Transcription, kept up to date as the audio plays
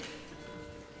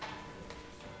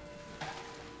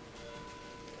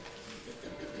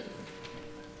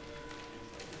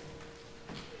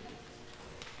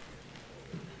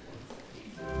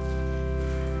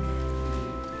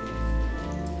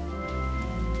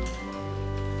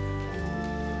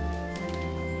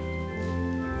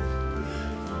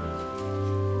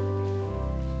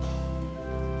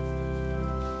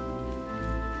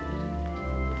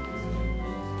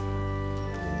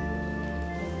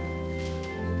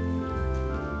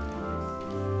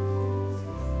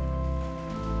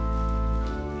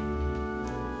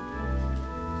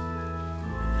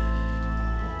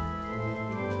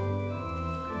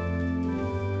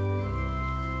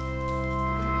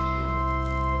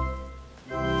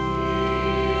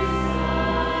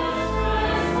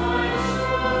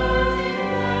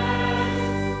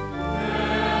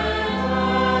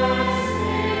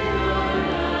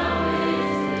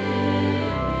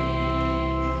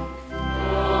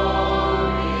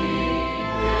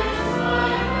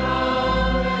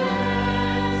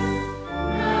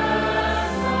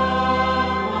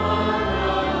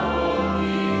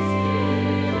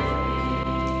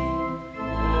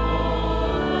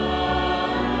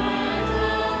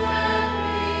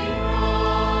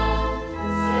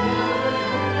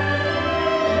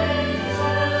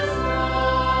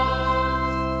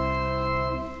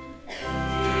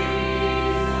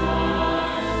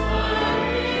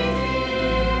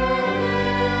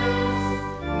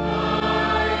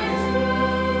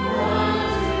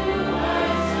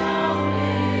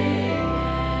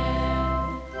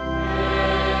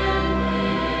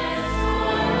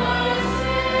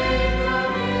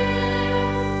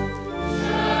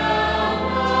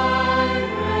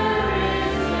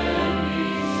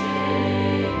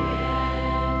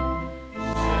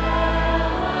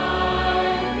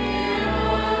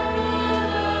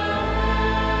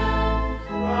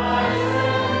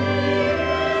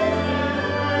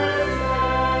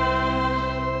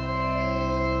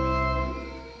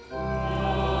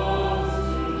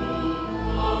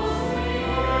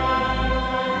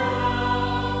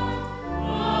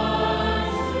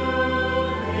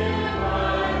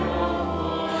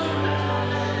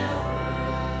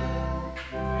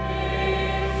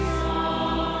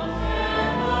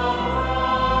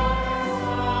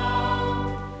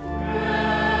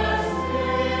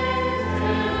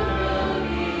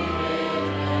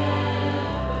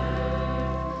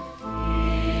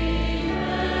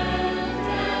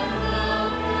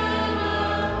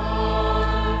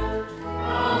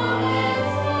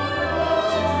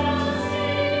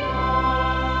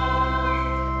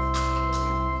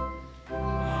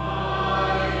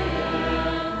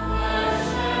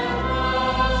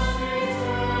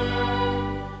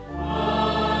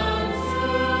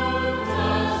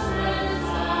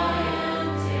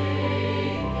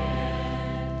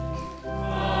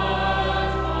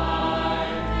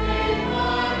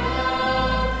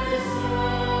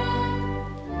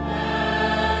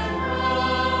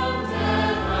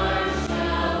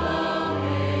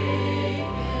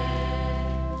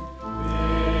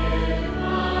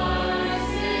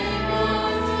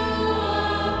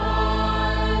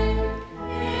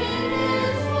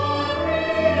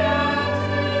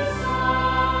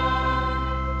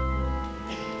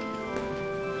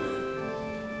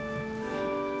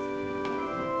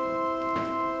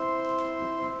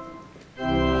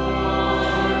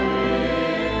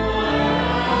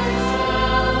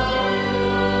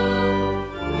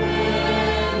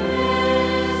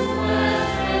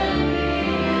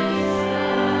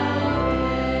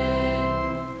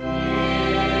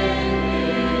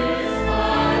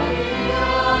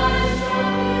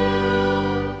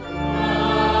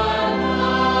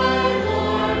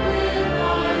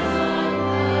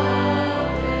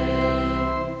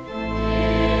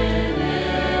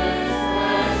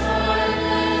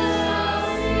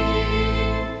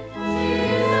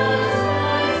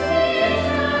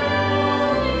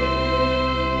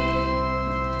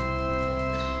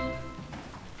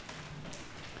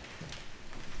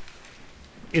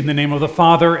In the name of the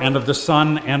Father, and of the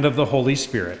Son, and of the Holy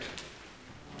Spirit.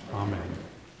 Amen.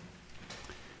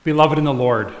 Beloved in the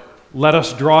Lord, let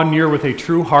us draw near with a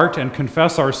true heart and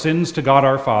confess our sins to God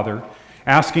our Father,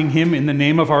 asking him in the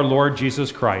name of our Lord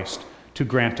Jesus Christ to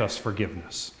grant us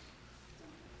forgiveness.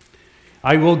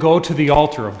 I will go to the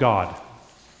altar of God,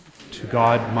 to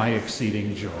God my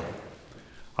exceeding joy.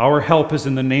 Our help is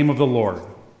in the name of the Lord,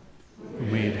 who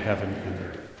made heaven and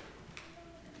earth.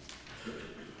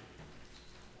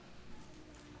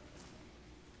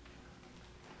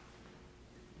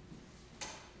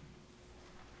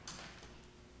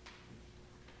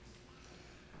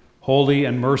 Holy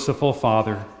and merciful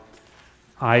Father,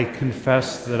 I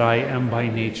confess that I am by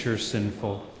nature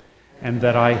sinful, and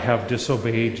that I have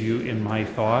disobeyed you in my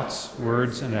thoughts,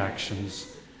 words, and actions.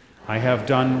 I have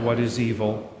done what is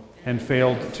evil, and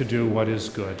failed to do what is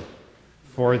good.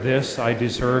 For this I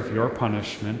deserve your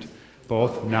punishment,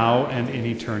 both now and in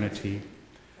eternity.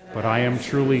 But I am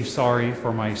truly sorry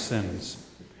for my sins,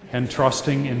 and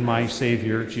trusting in my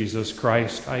Savior, Jesus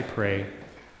Christ, I pray,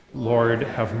 Lord,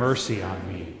 have mercy on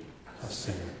me, a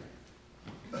sinner.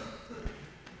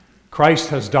 Christ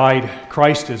has died,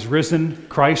 Christ is risen,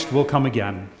 Christ will come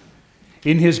again.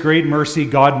 In his great mercy,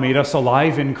 God made us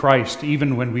alive in Christ,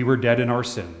 even when we were dead in our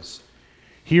sins.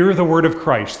 Hear the word of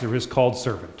Christ through his called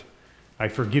servant. I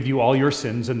forgive you all your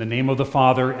sins in the name of the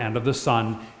Father, and of the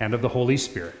Son, and of the Holy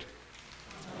Spirit.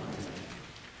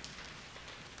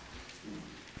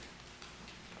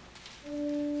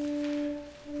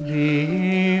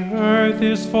 The earth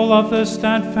is full of the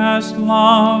steadfast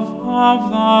love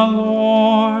of the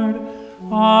Lord.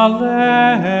 Alleluia.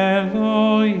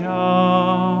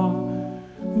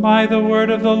 By the word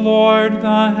of the Lord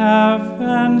the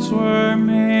heavens were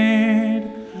made.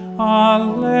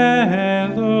 Alleluia.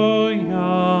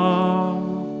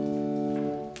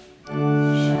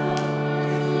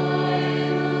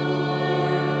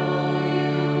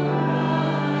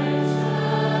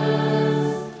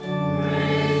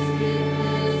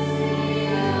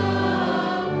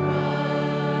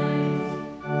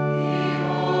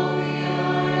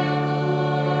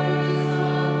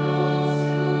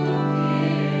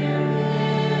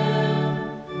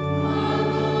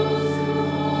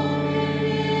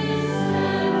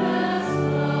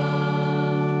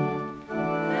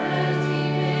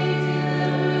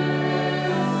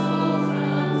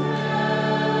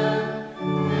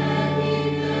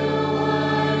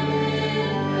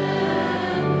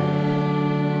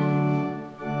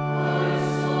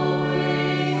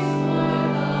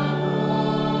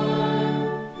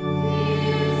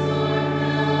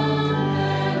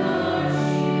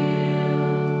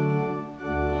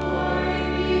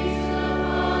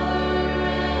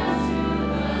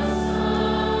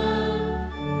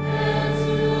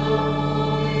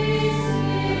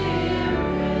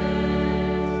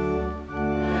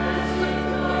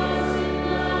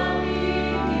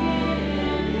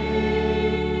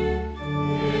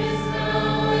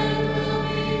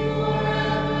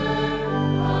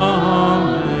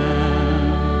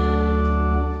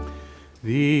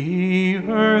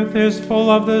 Is full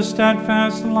of the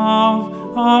steadfast love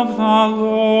of the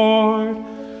Lord.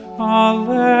 Alleluia.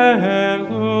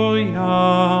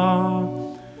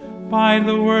 By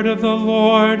the word of the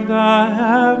Lord the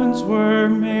heavens were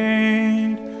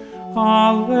made.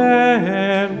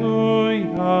 Alleluia.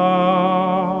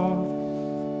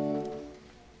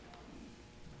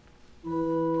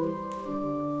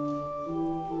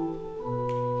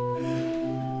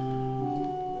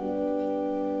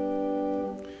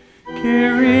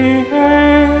 Kyrie,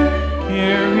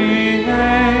 Kyrie,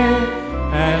 eleison.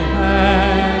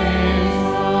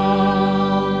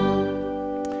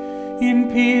 In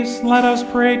peace, let us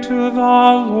pray to the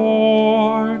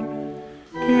Lord.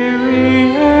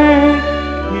 Kyrie,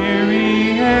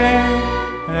 Kyrie,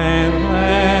 eleison.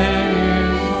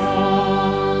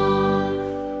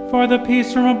 For the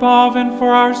peace from above and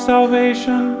for our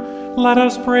salvation, let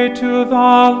us pray to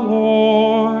the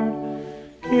Lord.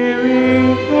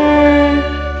 Kyrie,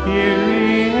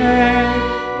 Kyrie,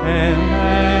 eleison.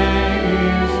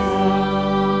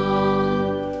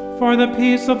 For the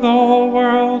peace of the whole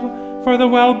world, for the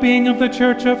well-being of the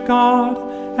Church of God,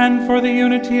 and for the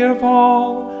unity of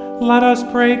all, let us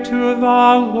pray to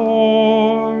the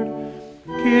Lord.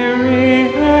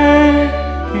 Kyrie,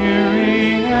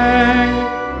 Kyrie, eleison.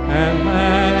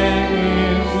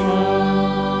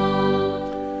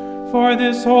 For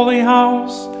this holy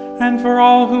house, and for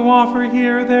all who offer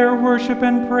here their worship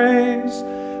and praise,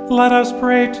 let us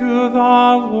pray to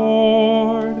the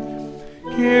Lord.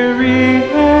 Kyrie,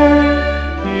 Kyrie,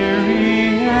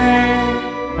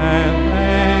 eleison.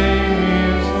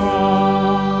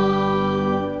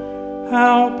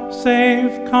 help,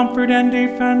 save, comfort, and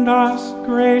defend us,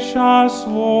 gracious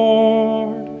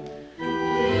Lord.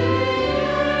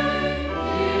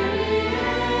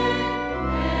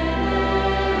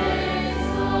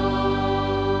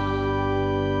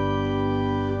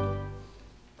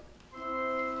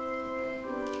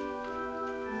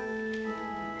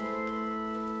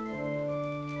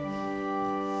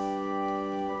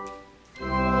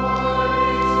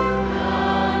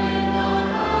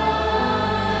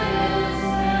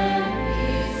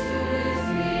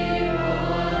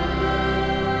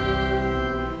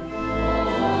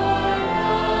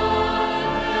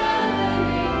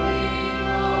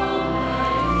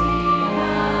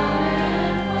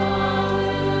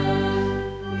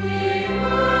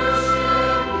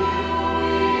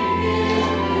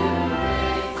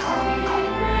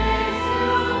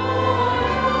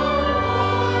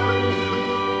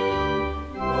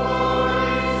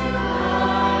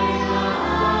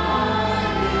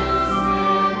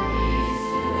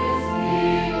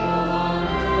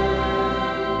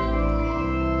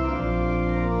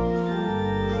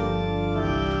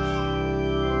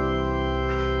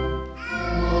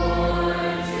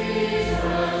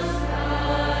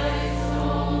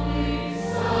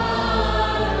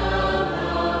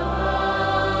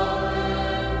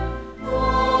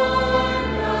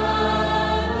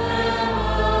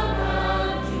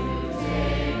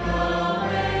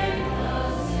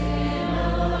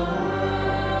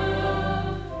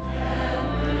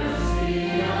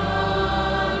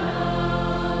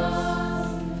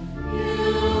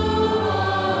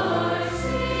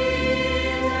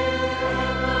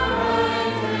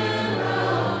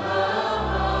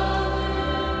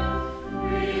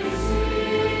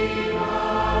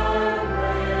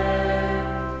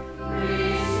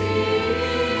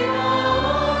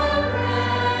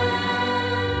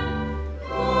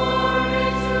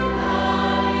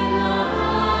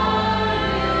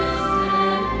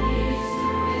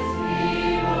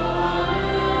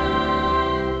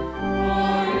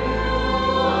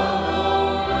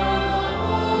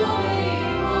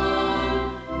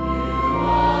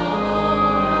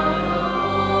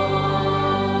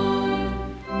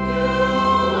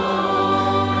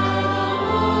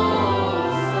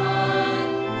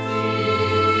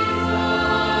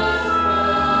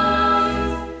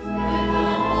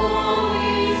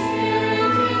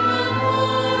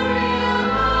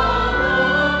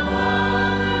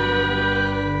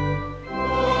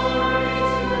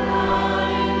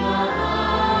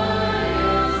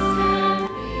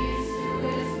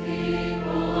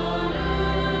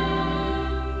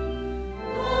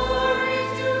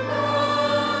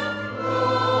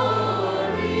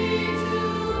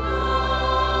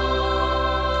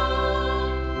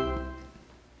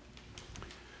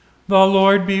 The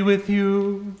Lord be with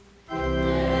you. And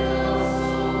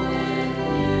also with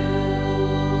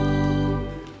you.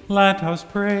 Let us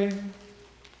pray.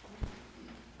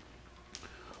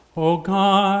 O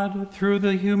God, through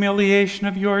the humiliation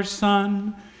of your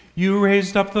Son, you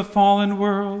raised up the fallen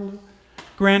world.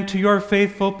 Grant to your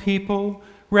faithful people,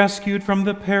 rescued from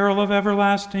the peril of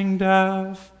everlasting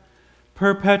death,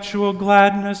 perpetual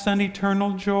gladness and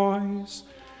eternal joys,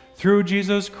 through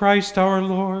Jesus Christ our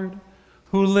Lord,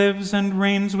 who lives and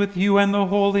reigns with you and the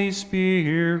Holy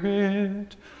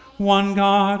Spirit, one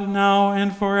God, now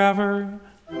and forever.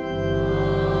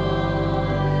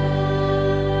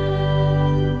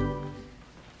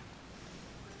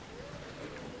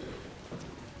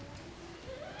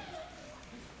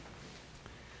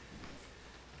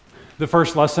 The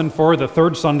first lesson for the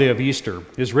third Sunday of Easter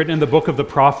is written in the book of the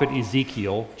prophet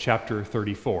Ezekiel, chapter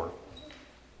 34.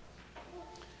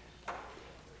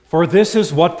 For this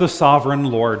is what the sovereign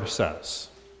Lord says: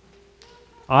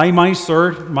 I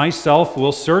myself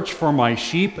will search for my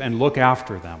sheep and look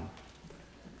after them.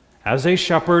 As a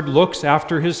shepherd looks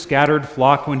after his scattered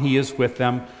flock when he is with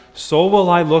them, so will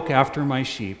I look after my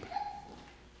sheep.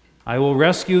 I will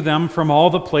rescue them from all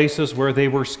the places where they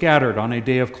were scattered on a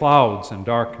day of clouds and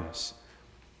darkness.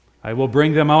 I will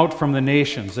bring them out from the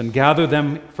nations and gather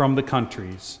them from the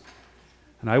countries,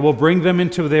 and I will bring them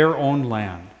into their own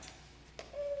land.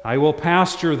 I will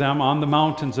pasture them on the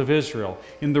mountains of Israel,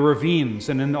 in the ravines,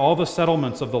 and in all the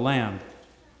settlements of the land.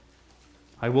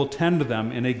 I will tend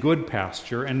them in a good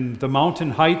pasture, and the mountain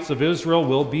heights of Israel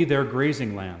will be their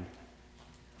grazing land.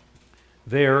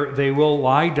 There they will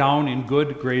lie down in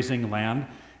good grazing land,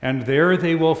 and there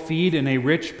they will feed in a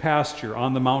rich pasture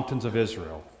on the mountains of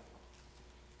Israel.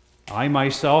 I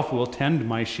myself will tend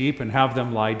my sheep and have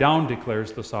them lie down,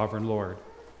 declares the sovereign Lord.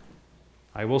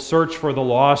 I will search for the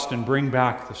lost and bring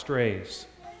back the strays.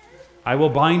 I will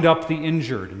bind up the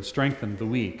injured and strengthen the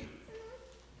weak.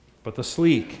 but the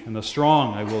sleek and the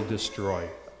strong I will destroy.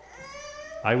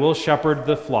 I will shepherd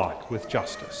the flock with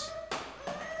justice.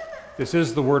 This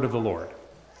is the word of the Lord.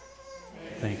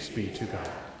 Thanks be to God.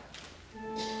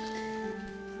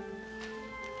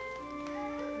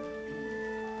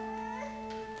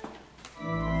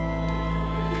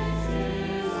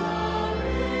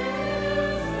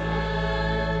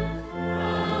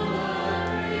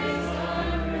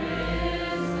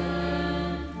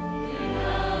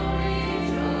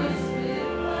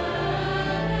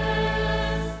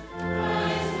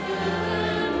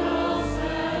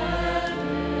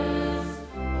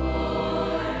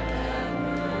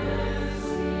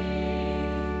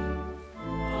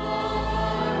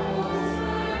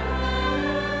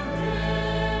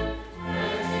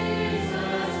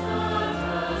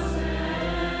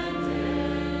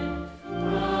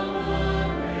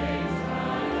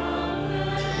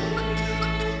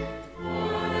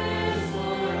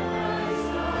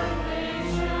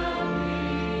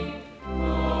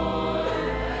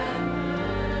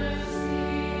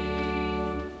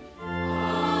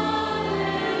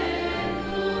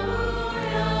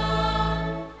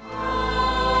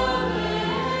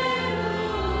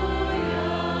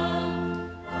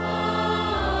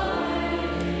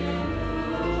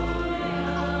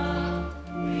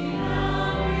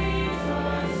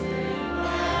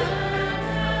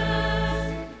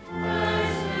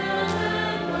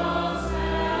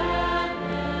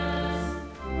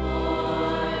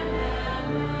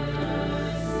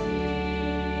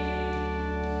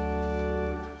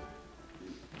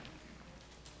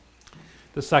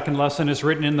 The second lesson is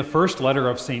written in the first letter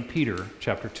of St. Peter,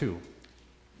 chapter 2.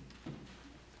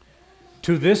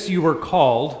 To this you were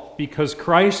called, because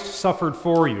Christ suffered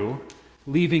for you,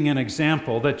 leaving an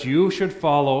example that you should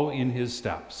follow in his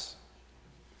steps.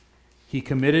 He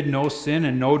committed no sin,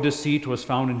 and no deceit was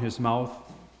found in his mouth.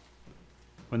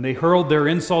 When they hurled their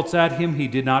insults at him, he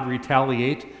did not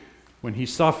retaliate. When he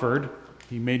suffered,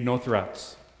 he made no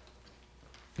threats.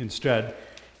 Instead,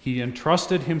 he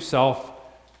entrusted himself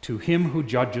to him who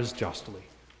judges justly.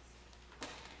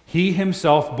 He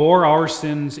himself bore our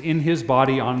sins in his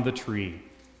body on the tree,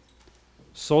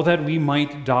 so that we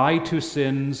might die to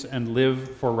sins and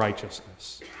live for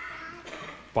righteousness.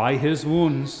 By his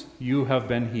wounds you have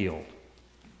been healed.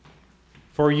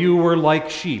 For you were like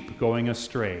sheep going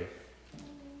astray,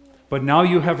 but now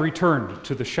you have returned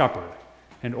to the shepherd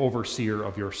and overseer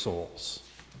of your souls.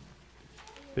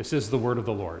 This is the word of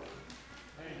the Lord.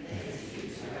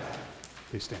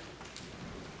 Please stand.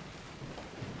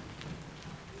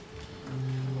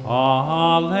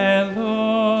 Alleluia.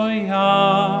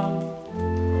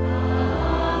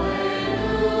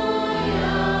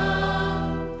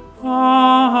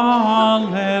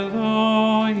 Alleluia.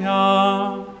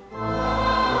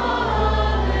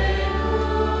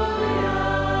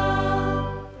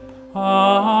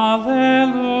 Alleluia.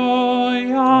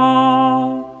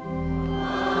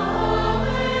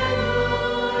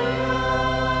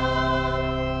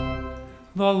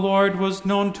 The Lord was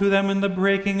known to them in the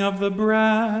breaking of the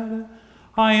bread.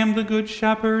 I am the good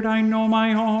shepherd, I know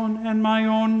my own, and my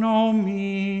own know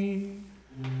me.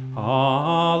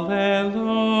 Alleluia.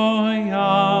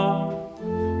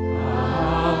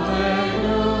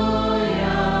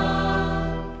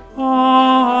 Alleluia.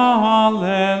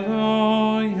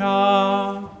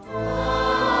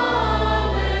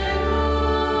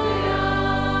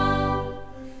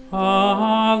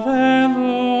 Alleluia.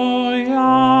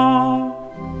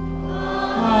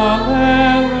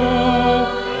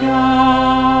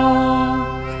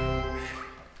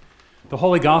 The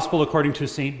Holy Gospel according to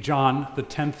St. John, the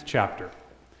 10th chapter.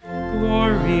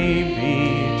 Glory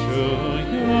be to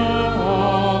you,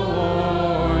 O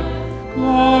Lord.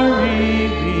 Glory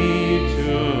be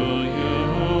to you,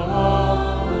 O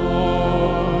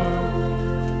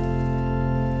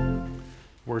Lord.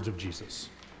 Words of Jesus.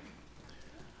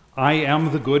 I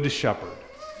am the good shepherd.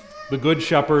 The good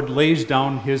shepherd lays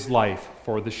down his life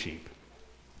for the sheep.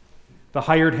 The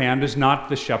hired hand is not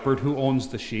the shepherd who owns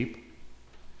the sheep.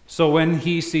 So when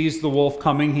he sees the wolf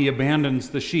coming, he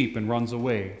abandons the sheep and runs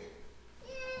away.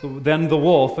 Then the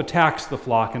wolf attacks the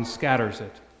flock and scatters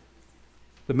it.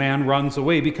 The man runs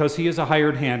away because he is a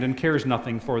hired hand and cares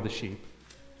nothing for the sheep.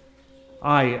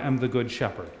 I am the good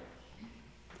shepherd.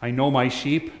 I know my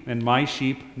sheep, and my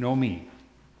sheep know me.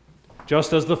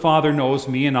 Just as the Father knows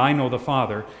me, and I know the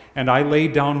Father, and I lay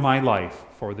down my life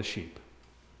for the sheep.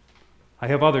 I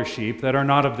have other sheep that are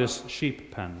not of this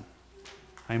sheep pen.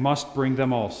 I must bring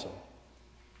them also.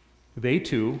 They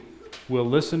too will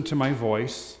listen to my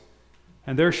voice,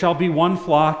 and there shall be one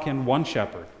flock and one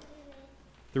shepherd.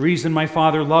 The reason my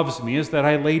Father loves me is that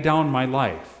I lay down my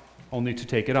life, only to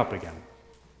take it up again.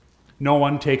 No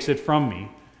one takes it from me,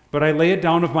 but I lay it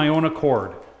down of my own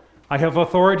accord. I have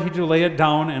authority to lay it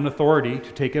down and authority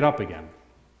to take it up again.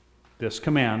 This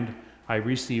command I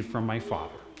received from my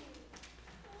Father.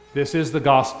 This is the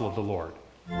gospel of the Lord.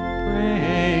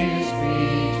 Praise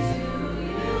be to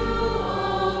you,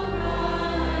 O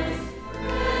Christ.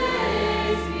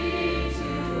 Praise be to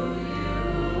you,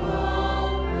 O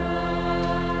Christ.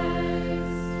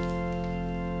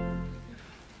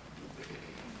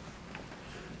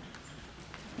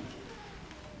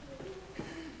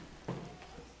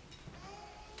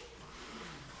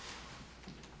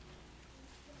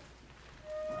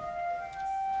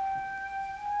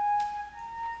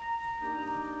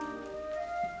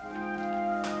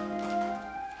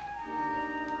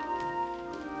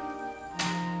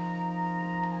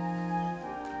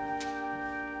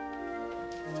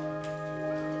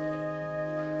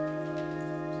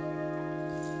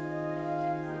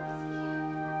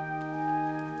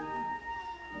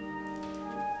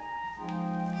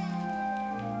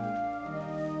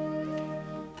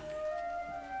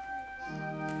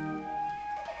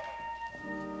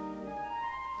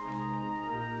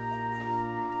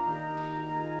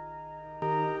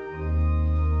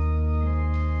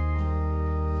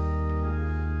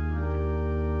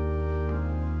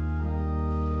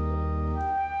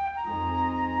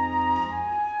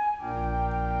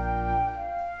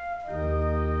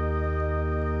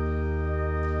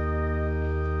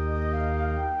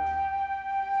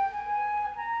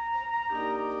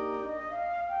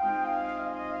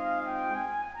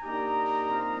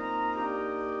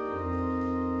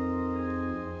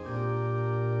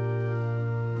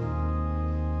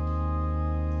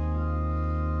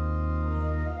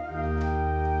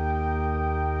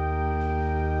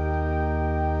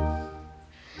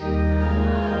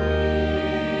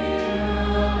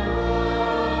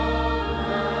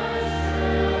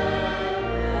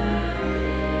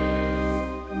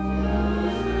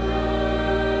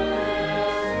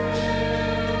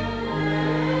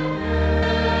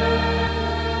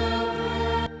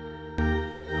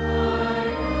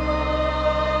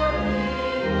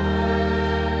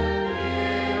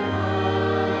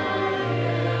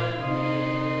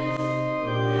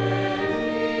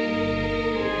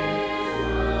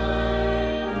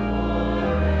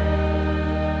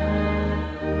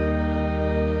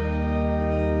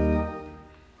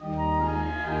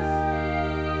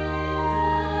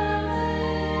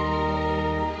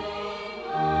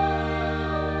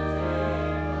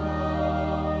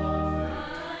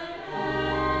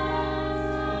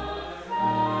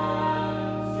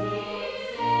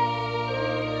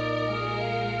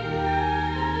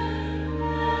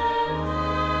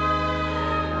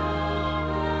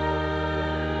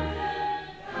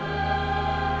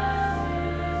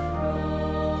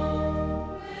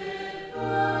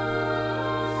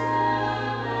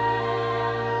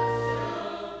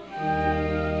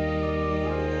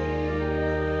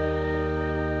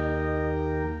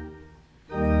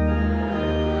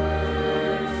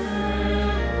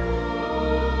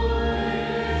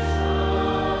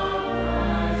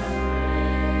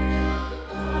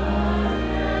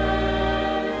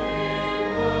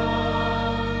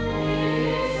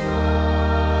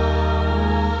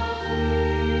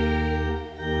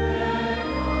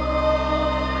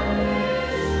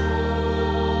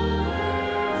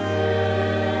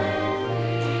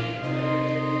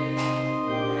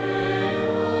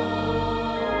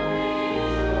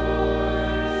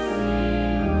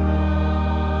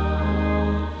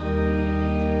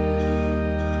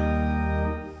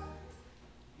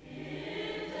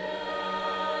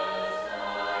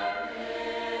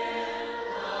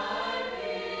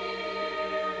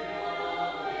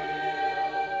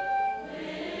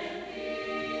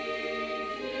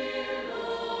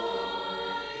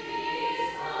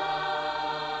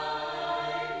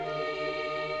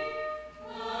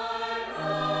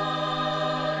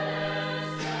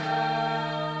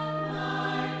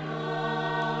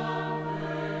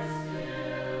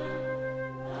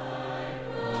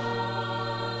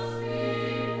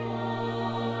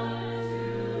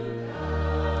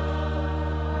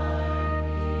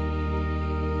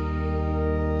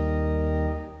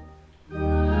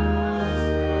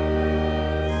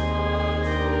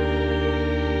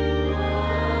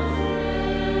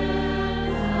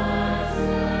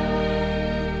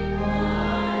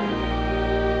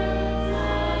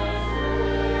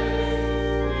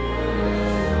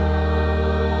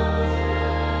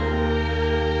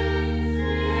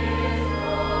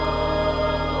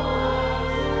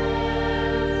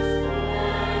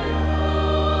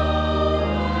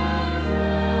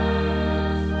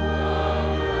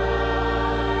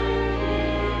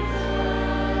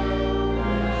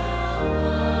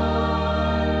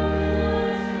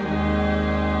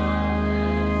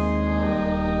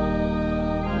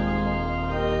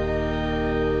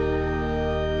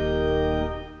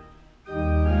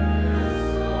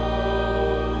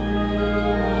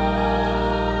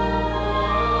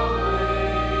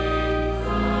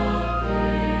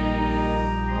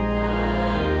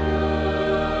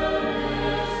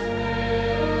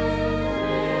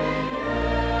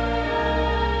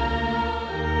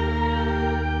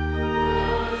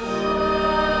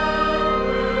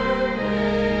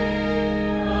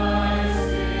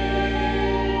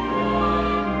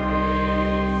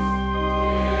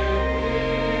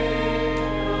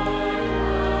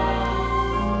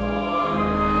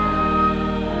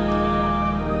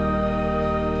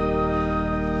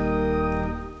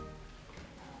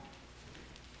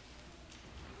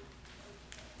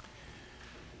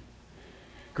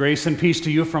 Grace and peace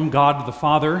to you from God the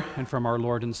Father and from our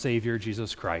Lord and Savior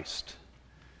Jesus Christ.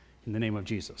 In the name of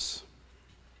Jesus.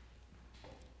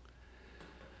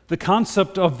 The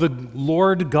concept of the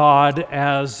Lord God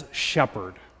as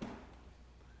shepherd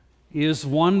is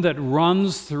one that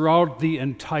runs throughout the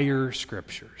entire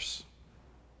Scriptures.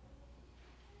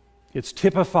 It's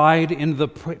typified in the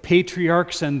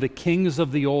patriarchs and the kings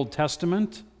of the Old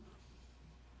Testament.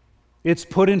 It's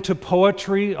put into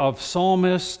poetry of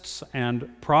psalmists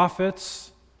and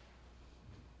prophets.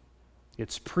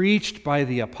 It's preached by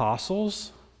the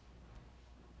apostles.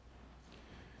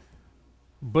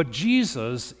 But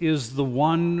Jesus is the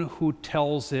one who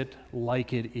tells it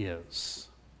like it is.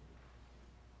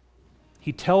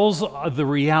 He tells the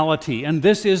reality, and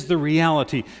this is the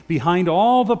reality. Behind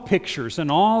all the pictures and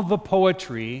all the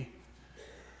poetry,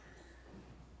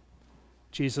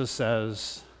 Jesus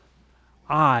says,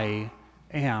 I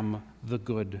am the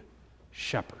good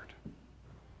shepherd.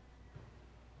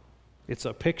 It's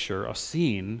a picture, a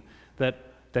scene that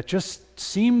just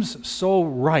seems so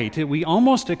right. We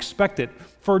almost expect it,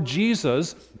 for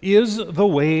Jesus is the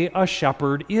way a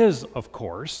shepherd is, of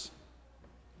course.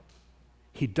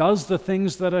 He does the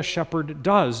things that a shepherd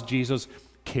does. Jesus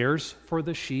cares for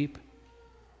the sheep.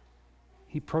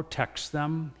 He protects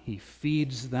them. He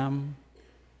feeds them.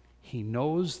 He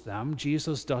knows them.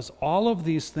 Jesus does all of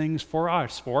these things for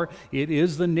us, for it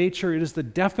is the nature, it is the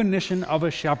definition of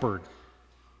a shepherd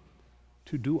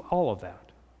to do all of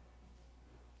that.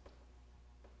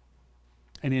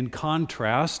 And in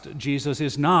contrast, Jesus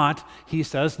is not, he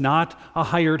says, not a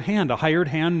hired hand. A hired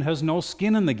hand has no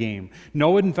skin in the game,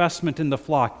 no investment in the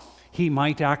flock. He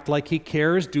might act like he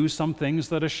cares, do some things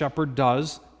that a shepherd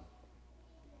does,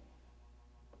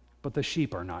 but the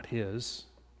sheep are not his.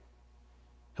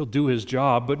 He'll do his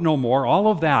job, but no more. All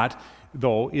of that,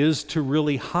 though, is to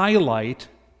really highlight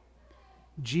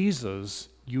Jesus'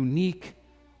 unique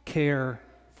care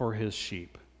for his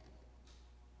sheep.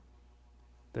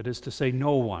 That is to say,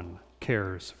 no one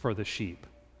cares for the sheep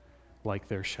like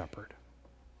their shepherd.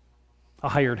 A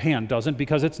hired hand doesn't,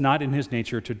 because it's not in his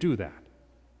nature to do that.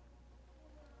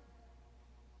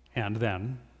 And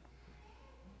then,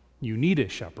 you need a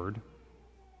shepherd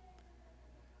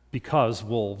because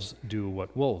wolves do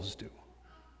what wolves do.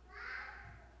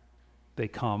 They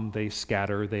come, they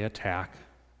scatter, they attack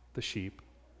the sheep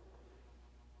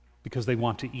because they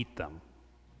want to eat them.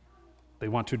 They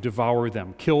want to devour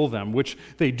them, kill them, which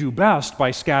they do best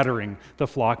by scattering the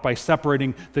flock, by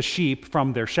separating the sheep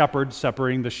from their shepherd,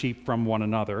 separating the sheep from one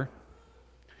another.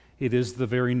 It is the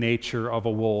very nature of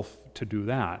a wolf to do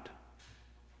that.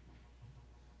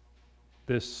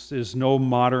 This is no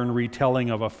modern retelling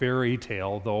of a fairy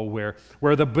tale, though,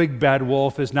 where the big bad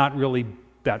wolf is not really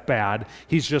that bad.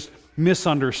 He's just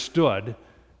misunderstood.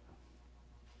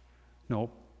 No,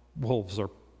 wolves are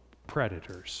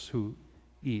predators who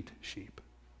eat sheep.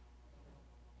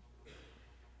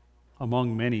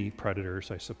 Among many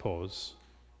predators, I suppose,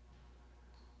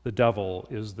 the devil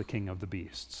is the king of the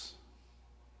beasts,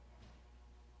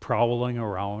 prowling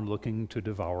around looking to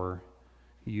devour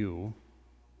you.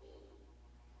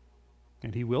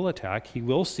 And he will attack, he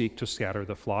will seek to scatter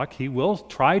the flock, he will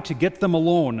try to get them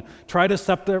alone, try to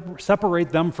separate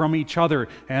them from each other,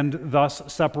 and thus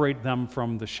separate them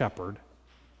from the shepherd.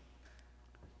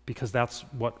 Because that's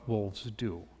what wolves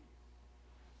do.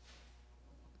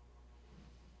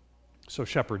 So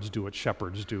shepherds do what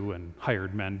shepherds do, and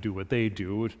hired men do what they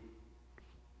do.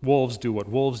 Wolves do what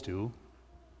wolves do.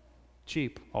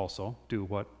 Sheep also do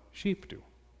what sheep do.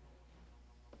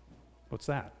 What's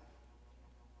that?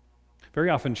 Very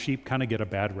often sheep kind of get a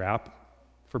bad rap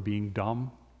for being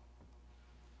dumb.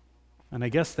 And I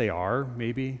guess they are,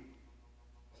 maybe.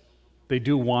 They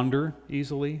do wander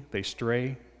easily, they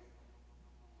stray.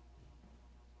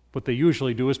 What they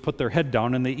usually do is put their head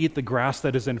down and they eat the grass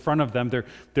that is in front of them.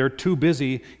 They're too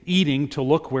busy eating to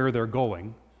look where they're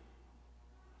going.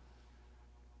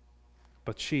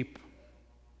 But sheep,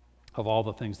 of all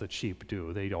the things that sheep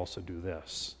do, they also do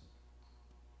this.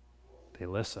 They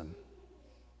listen.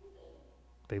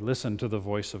 They listen to the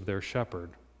voice of their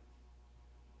shepherd.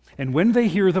 And when they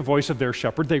hear the voice of their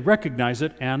shepherd, they recognize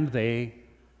it and they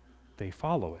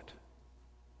follow it.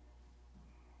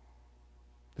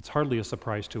 It's hardly a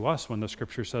surprise to us when the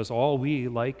Scripture says, all we,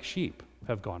 like sheep,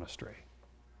 have gone astray.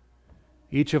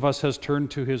 Each of us has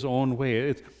turned to his own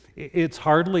way. It's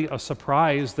hardly a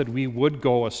surprise that we would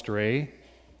go astray,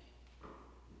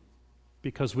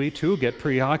 because we too get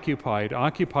preoccupied,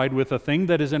 occupied with the thing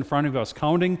that is in front of us,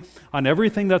 counting on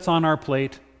everything that's on our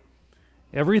plate,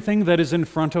 everything that is in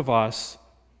front of us,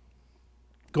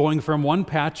 going from one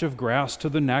patch of grass to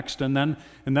the next, and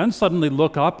then suddenly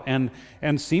look up and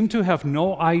seem to have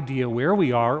no idea where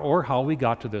we are or how we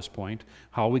got to this point,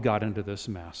 how we got into this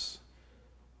mess.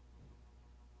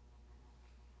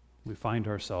 We find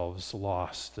ourselves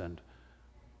lost and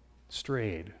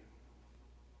strayed.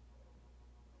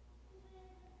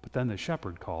 But then the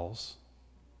shepherd calls.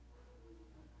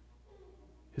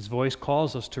 His voice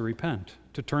calls us to repent,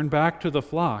 to turn back to the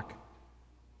flock,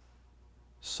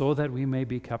 so that we may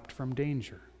be kept from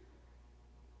danger.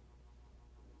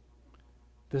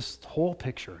 This whole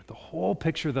picture, the whole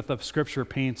picture that the Scripture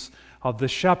paints of the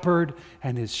shepherd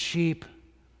and his sheep,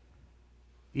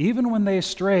 even when they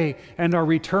stray and are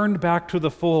returned back to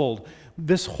the fold,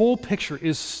 this whole picture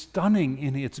is stunning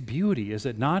in its beauty, is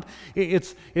it not?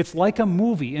 It's like a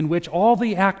movie in which all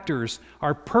the actors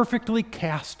are perfectly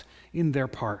cast in their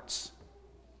parts.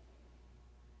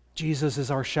 Jesus is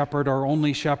our shepherd, our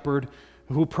only shepherd,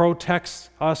 who protects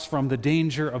us from the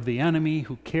danger of the enemy,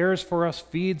 who cares for us,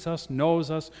 feeds us,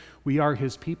 knows us. We are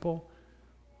his people,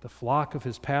 the flock of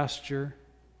his pasture.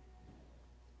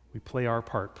 We play our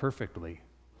part perfectly.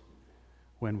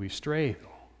 When we stray,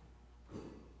 though,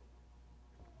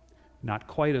 not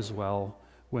quite as well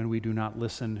when we do not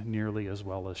listen nearly as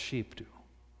well as sheep do.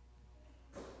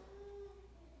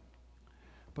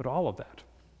 But all of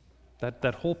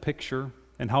that whole picture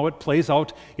and how it plays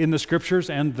out in the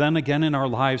Scriptures and then again in our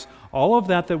lives, all of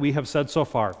that we have said so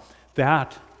far,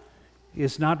 that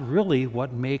is not really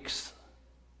what makes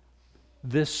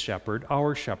this shepherd,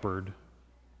 our shepherd,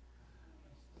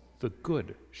 the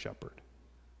good shepherd.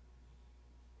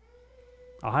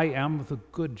 I am the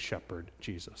good shepherd,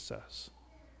 Jesus says.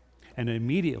 And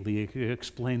immediately he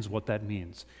explains what that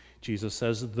means. Jesus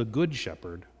says, the good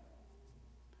shepherd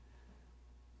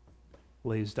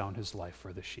lays down his life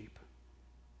for the sheep.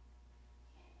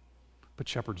 But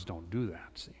shepherds don't do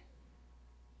that, see.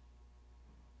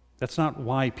 That's not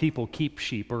why people keep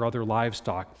sheep or other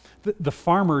livestock. The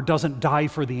farmer doesn't die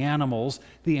for the animals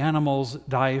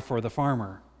die for the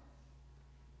farmer.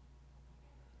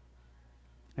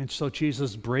 And so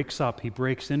Jesus he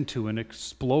breaks into and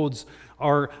explodes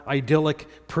our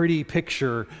idyllic, pretty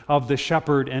picture of the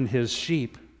shepherd and his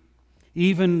sheep.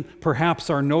 Even perhaps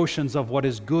our notions of what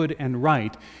is good and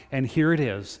right. And here it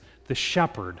is, the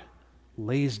shepherd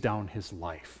lays down his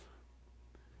life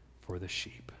for the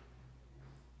sheep.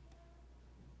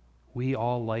 We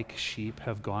all, like sheep,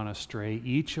 have gone astray.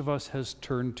 Each of us has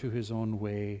turned to his own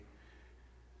way.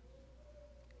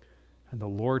 And the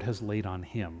Lord has laid on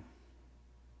him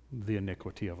the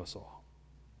iniquity of us all.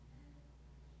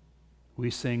 We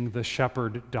sing, the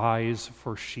shepherd dies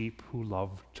for sheep who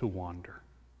love to wander.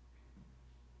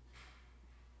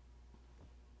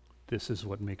 This is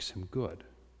what makes him good.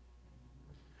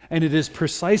 And it is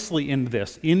precisely in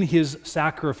this, in his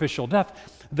sacrificial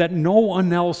death, that no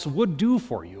one else would do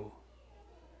for you,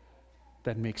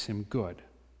 that makes him good.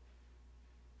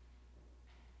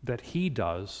 That he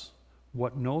does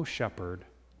what no shepherd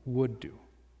would do.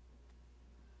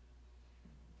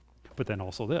 But then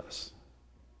also this,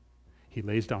 he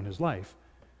lays down his life,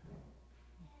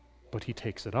 but he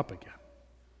takes it up again.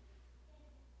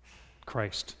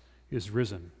 Christ is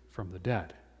risen from the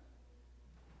dead.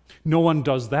 No one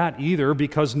does that either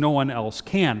because no one else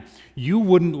can. You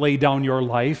wouldn't lay down your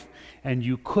life and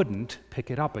you couldn't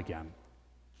pick it up again.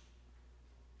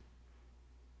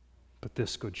 But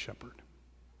this good shepherd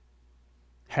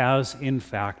has in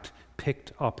fact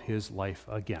picked up his life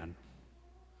again.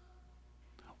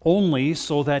 Only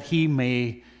so that he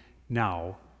may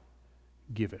now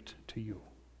give it to you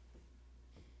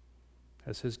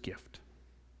as his gift.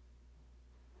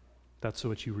 That's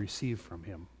what you receive from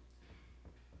him.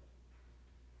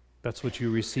 That's what you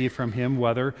receive from him,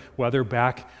 whether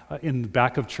back in the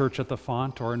back of church at the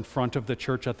font or in front of the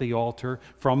church at the altar,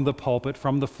 from the pulpit,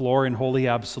 from the floor in holy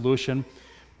absolution.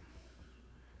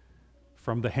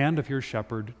 From the hand of your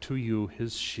shepherd to you,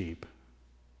 his sheep,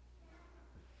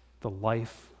 the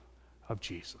life of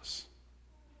Jesus.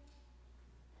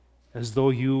 As though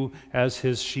you, as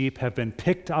his sheep, have been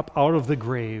picked up out of the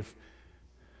grave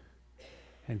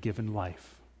and given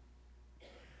life.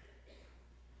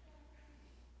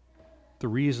 The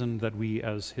reason that we,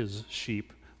 as his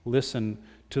sheep, listen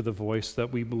to the voice,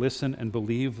 that we listen and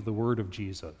believe the word of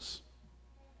Jesus,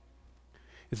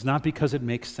 it's not because it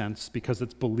makes sense, because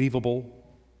it's believable.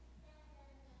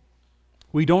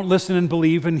 We don't listen and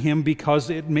believe in him because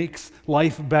it makes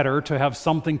life better to have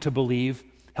something to believe,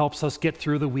 helps us get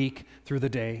through the week, through the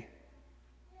day.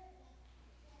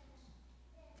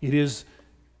 It is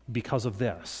because of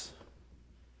this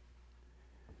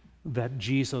that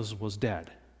Jesus was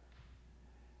dead,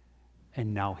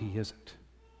 and now he isn't.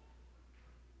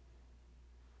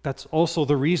 That's also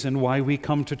the reason why we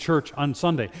come to church on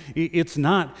Sunday. It's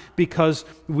not because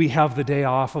we have the day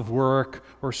off of work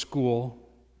or school.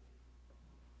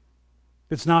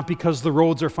 It's not because the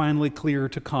roads are finally clear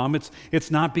to come.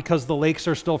 It's not because the lakes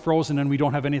are still frozen and we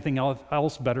don't have anything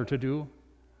else better to do.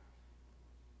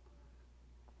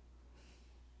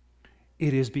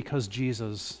 It is because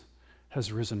Jesus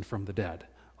has risen from the dead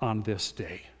on this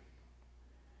day.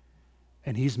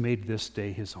 And he's made this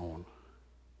day his own,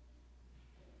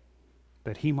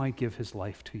 that he might give his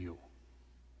life to you.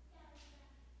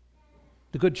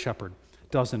 The Good Shepherd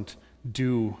doesn't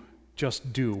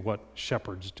just do what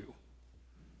shepherds do.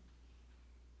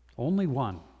 Only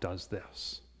one does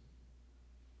this.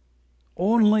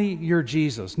 Only your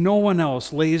Jesus. No one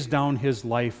else lays down his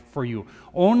life for you.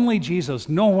 Only Jesus.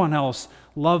 No one else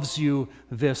loves you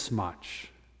this much.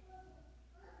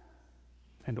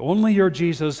 And only your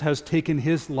Jesus has taken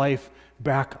his life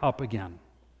back up again.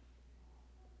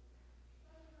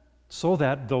 So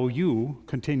that though you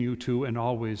continue to and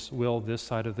always will this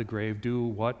side of the grave do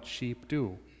what sheep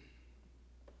do,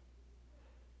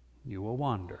 you will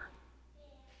wander.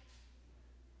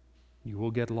 You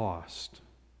will get lost.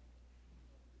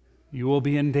 You will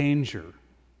be in danger.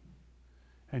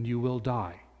 And you will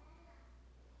die.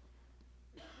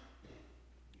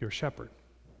 Your shepherd,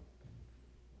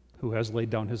 who has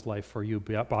laid down his life for you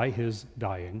by his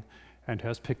dying and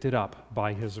has picked it up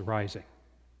by his rising.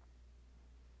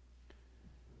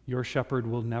 Your shepherd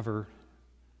will never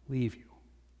leave you,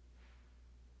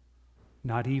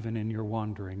 not even in your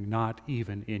wandering, not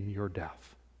even in your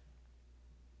death.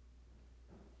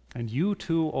 And you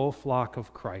too, O flock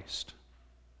of Christ,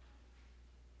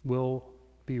 will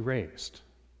be raised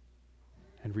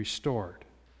and restored,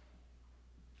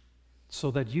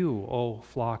 so that you, O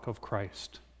flock of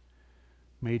Christ,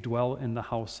 may dwell in the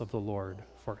house of the Lord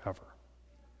forever.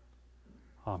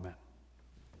 Amen.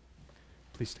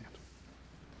 Please stand.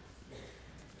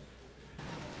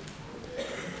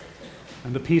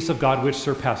 And the peace of God, which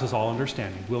surpasses all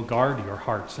understanding, will guard your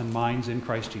hearts and minds in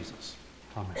Christ Jesus.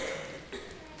 Amen.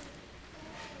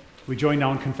 We join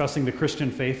now in confessing the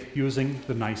Christian faith using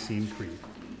the Nicene Creed.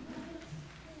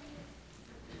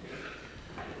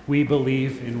 We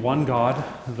believe in one God,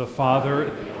 the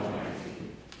Father,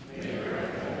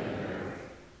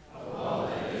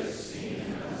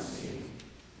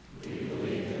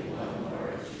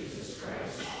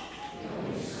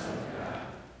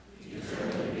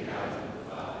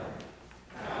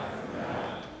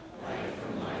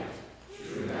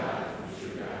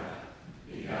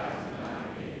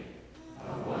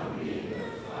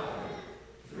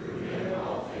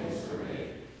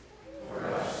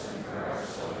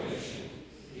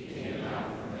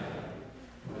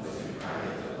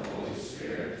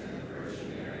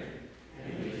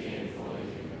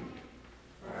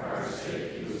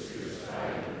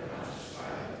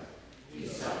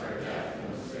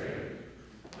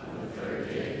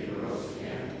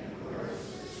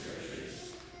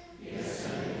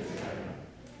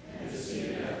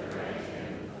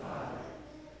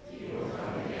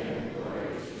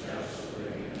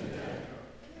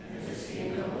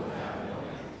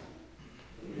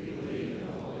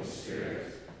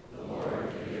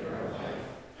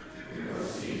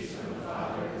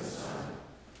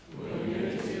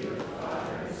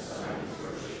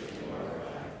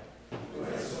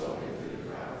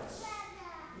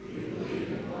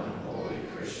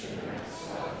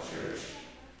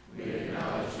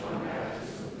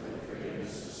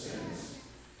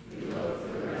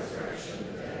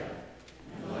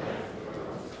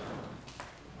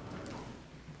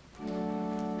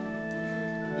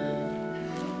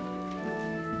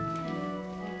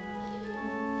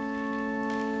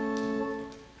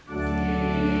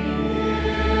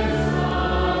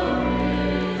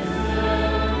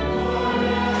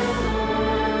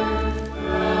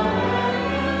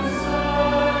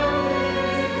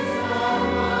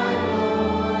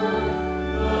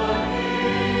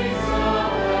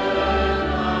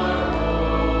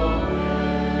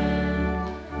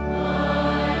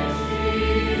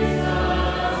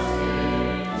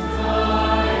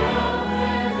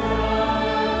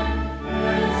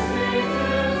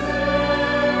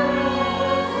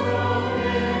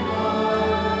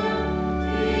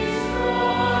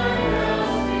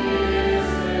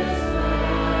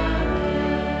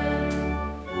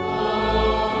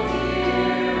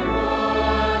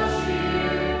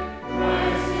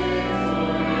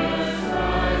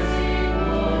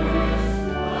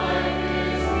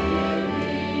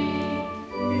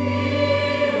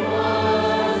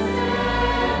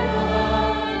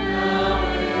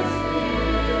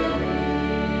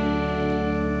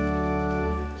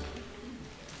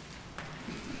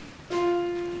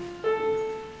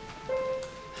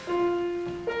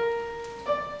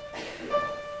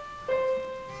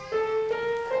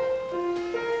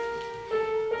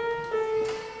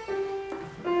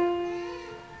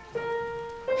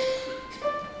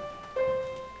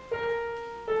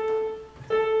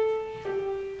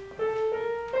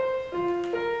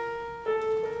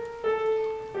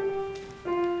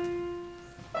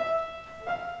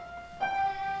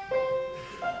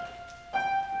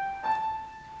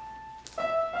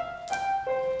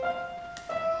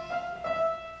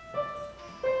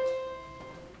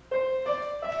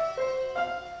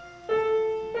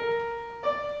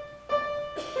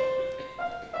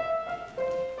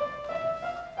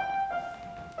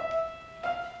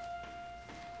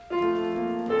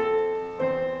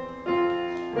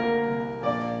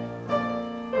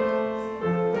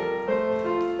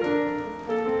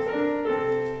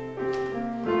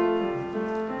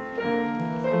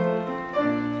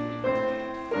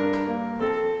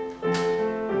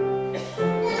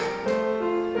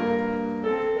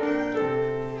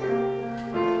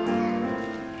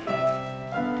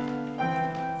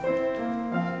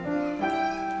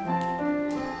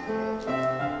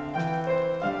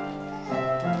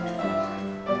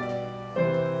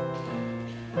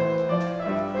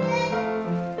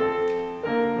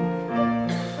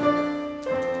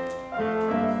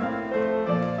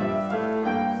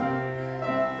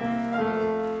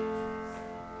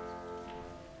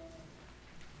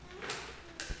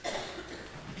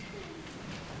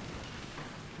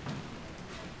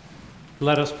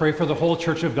 Let us pray for the whole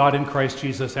Church of God in Christ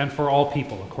Jesus and for all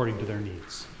people according to their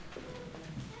needs.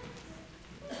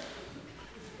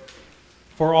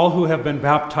 For all who have been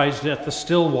baptized at the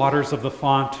still waters of the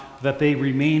font, that they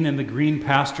remain in the green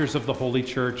pastures of the Holy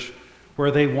Church,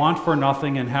 where they want for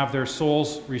nothing and have their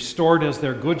souls restored as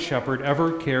their good shepherd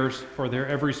ever cares for their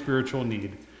every spiritual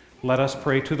need. Let us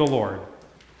pray to the Lord.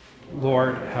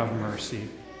 Lord, have mercy.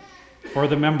 For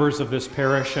the members of this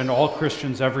parish and all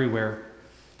Christians everywhere,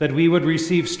 that we would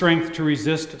receive strength to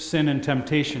resist sin and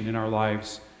temptation in our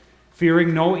lives,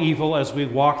 fearing no evil as we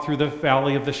walk through the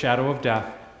valley of the shadow of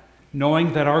death,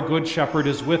 knowing that our good shepherd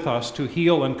is with us to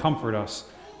heal and comfort us.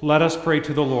 Let us pray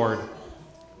to the Lord.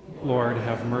 Lord,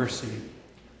 have mercy.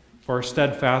 For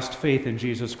steadfast faith in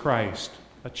Jesus Christ,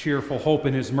 a cheerful hope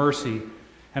in his mercy,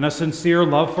 and a sincere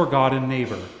love for God and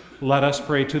neighbor, let us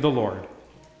pray to the Lord.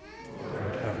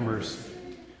 Lord, have mercy.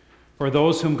 For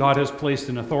those whom God has placed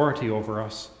in authority over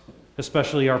us,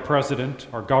 especially our president,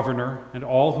 our governor, and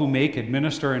all who make,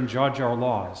 administer, and judge our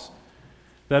laws,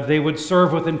 that they would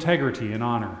serve with integrity and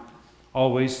honor,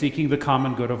 always seeking the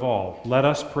common good of all, let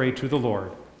us pray to the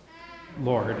Lord.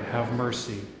 Lord, have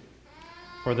mercy.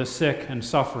 For the sick and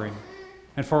suffering,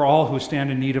 and for all who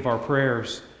stand in need of our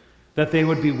prayers, that they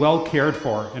would be well cared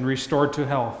for and restored to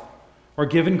health, or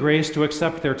given grace to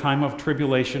accept their time of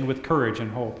tribulation with courage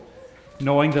and hope,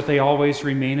 knowing that they always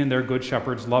remain in their good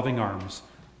shepherd's loving arms.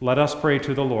 Let us pray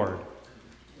to the Lord.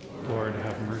 Lord,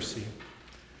 have mercy.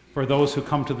 For those who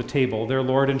come to the table, their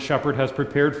Lord and shepherd has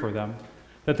prepared for them,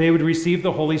 that they would receive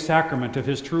the holy sacrament of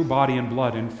his true body and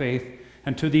blood in faith,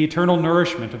 and to the eternal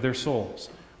nourishment of their souls.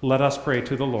 Let us pray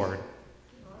to the Lord.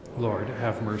 Lord,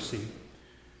 have mercy.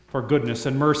 For goodness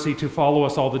and mercy to follow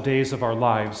us all the days of our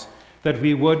lives, that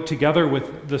we would, together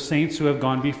with the saints who have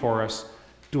gone before us,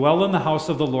 dwell in the house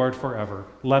of the Lord forever.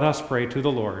 Let us pray to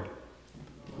the Lord.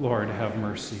 Lord, have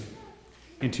mercy.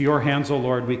 Into your hands, O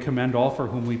Lord, we commend all for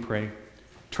whom we pray,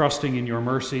 trusting in your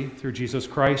mercy through Jesus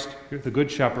Christ, the Good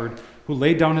Shepherd, who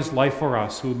laid down his life for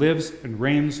us, who lives and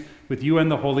reigns with you and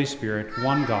the Holy Spirit,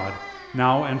 one God,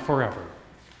 now and forever.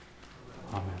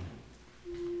 Amen.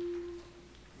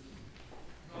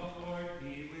 The Lord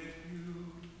be with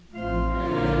you.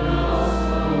 And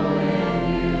also with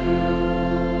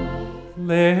you.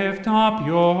 Lift up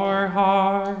your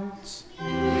hearts.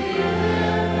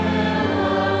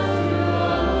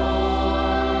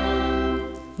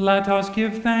 Let us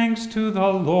give thanks to the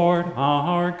Lord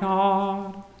our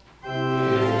God.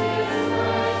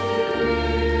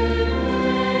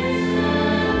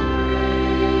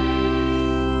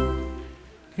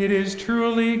 It is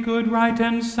truly good, right,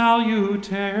 and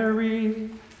salutary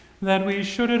that we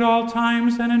should at all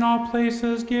times and in all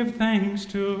places give thanks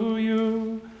to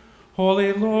you,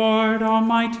 Holy Lord,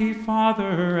 Almighty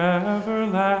Father,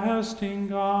 everlasting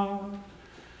God.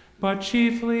 But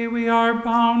chiefly we are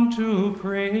bound to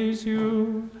praise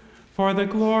you for the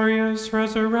glorious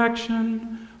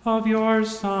resurrection of your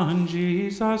Son,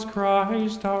 Jesus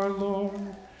Christ our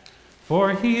Lord.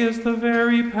 For he is the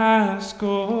very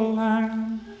Paschal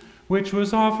Lamb, which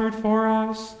was offered for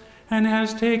us and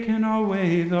has taken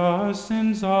away the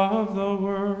sins of the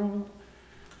world.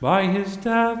 By his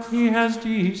death he has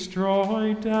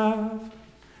destroyed death,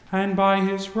 and by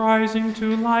his rising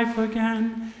to life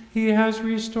again he has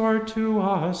restored to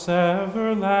us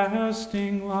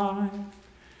everlasting life.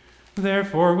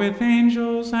 Therefore, with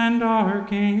angels and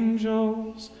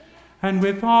archangels, and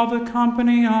with all the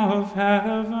company of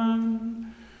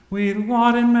heaven, we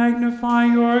laud and magnify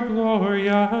your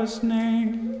glorious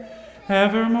name,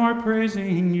 evermore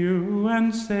praising you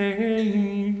and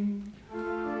saying,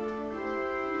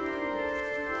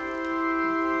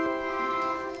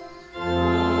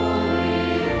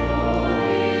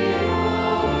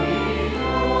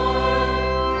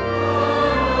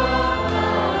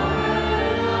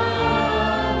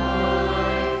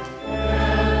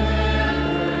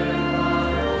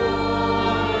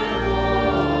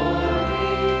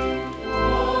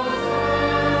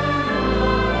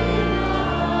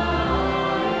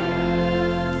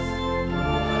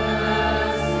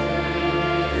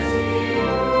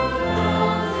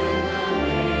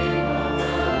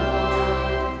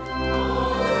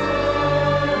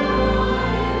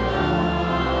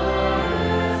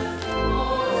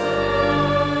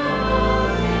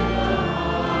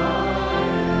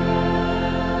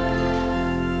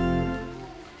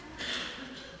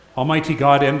 Almighty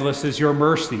God, endless is your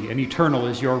mercy, and eternal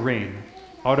is your reign.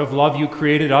 Out of love you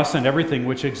created us and everything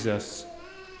which exists.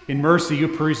 In mercy you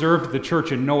preserved the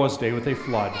church in Noah's day with a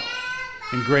flood.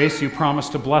 In grace you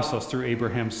promised to bless us through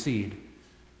Abraham's seed.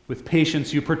 With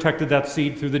patience you protected that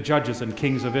seed through the judges and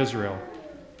kings of Israel.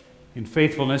 In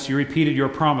faithfulness, you repeated your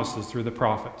promises through the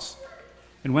prophets.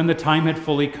 And when the time had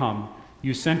fully come,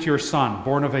 you sent your Son,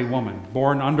 born of a woman,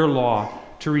 born under law,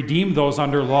 to redeem those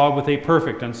under law with a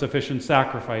perfect and sufficient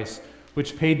sacrifice,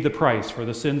 which paid the price for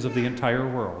the sins of the entire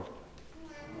world.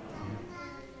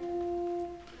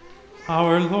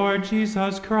 Our Lord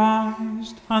Jesus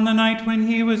Christ, on the night when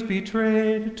he was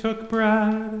betrayed, took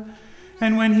bread,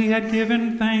 and when he had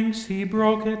given thanks, he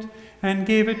broke it and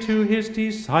gave it to his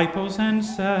disciples and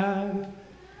said,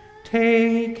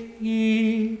 "Take,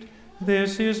 eat,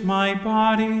 this is my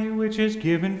body, which is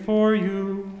given for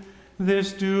you.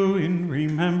 This do in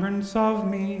remembrance of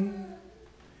me."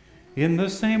 In the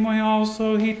same way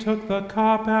also he took the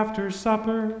cup after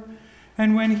supper,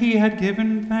 and when he had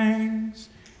given thanks,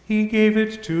 he gave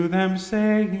it to them,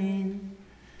 saying,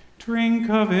 "Drink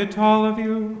of it, all of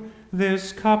you.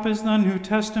 This cup is the New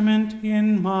Testament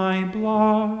in my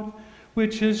blood,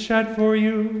 which is shed for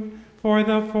you for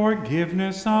the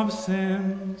forgiveness of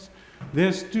sins.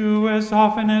 This do as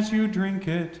often as you drink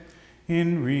it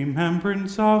in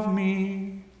remembrance of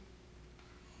me."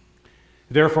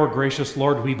 Therefore, gracious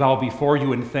Lord, we bow before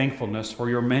you in thankfulness for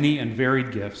your many and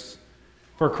varied gifts,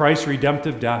 for Christ's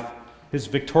redemptive death, his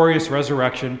victorious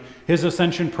resurrection, his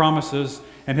ascension promises,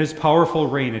 and his powerful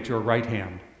reign at your right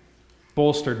hand.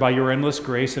 Bolstered by your endless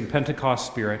grace and Pentecost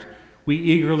Spirit, we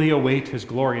eagerly await his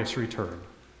glorious return.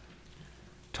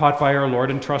 Taught by our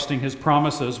Lord and trusting his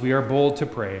promises, we are bold to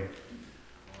pray,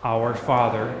 "Our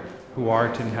Father, who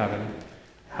art in heaven,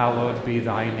 hallowed be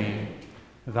thy name.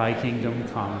 Thy kingdom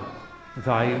come,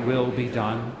 thy will be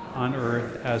done on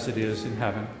earth as it is in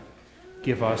heaven.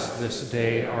 Give us this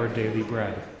day our daily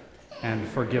bread, and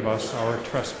forgive us our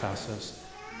trespasses,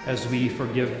 as we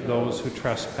forgive those who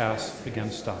trespass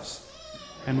against us.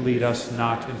 And lead us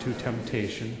not into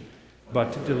temptation,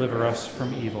 but deliver us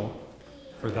from evil.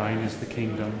 For thine is the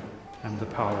kingdom, and the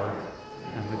power,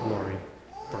 and the glory,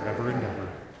 forever and ever.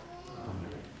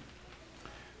 Amen."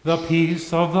 The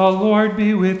peace of the Lord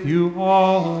be with you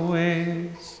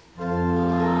always.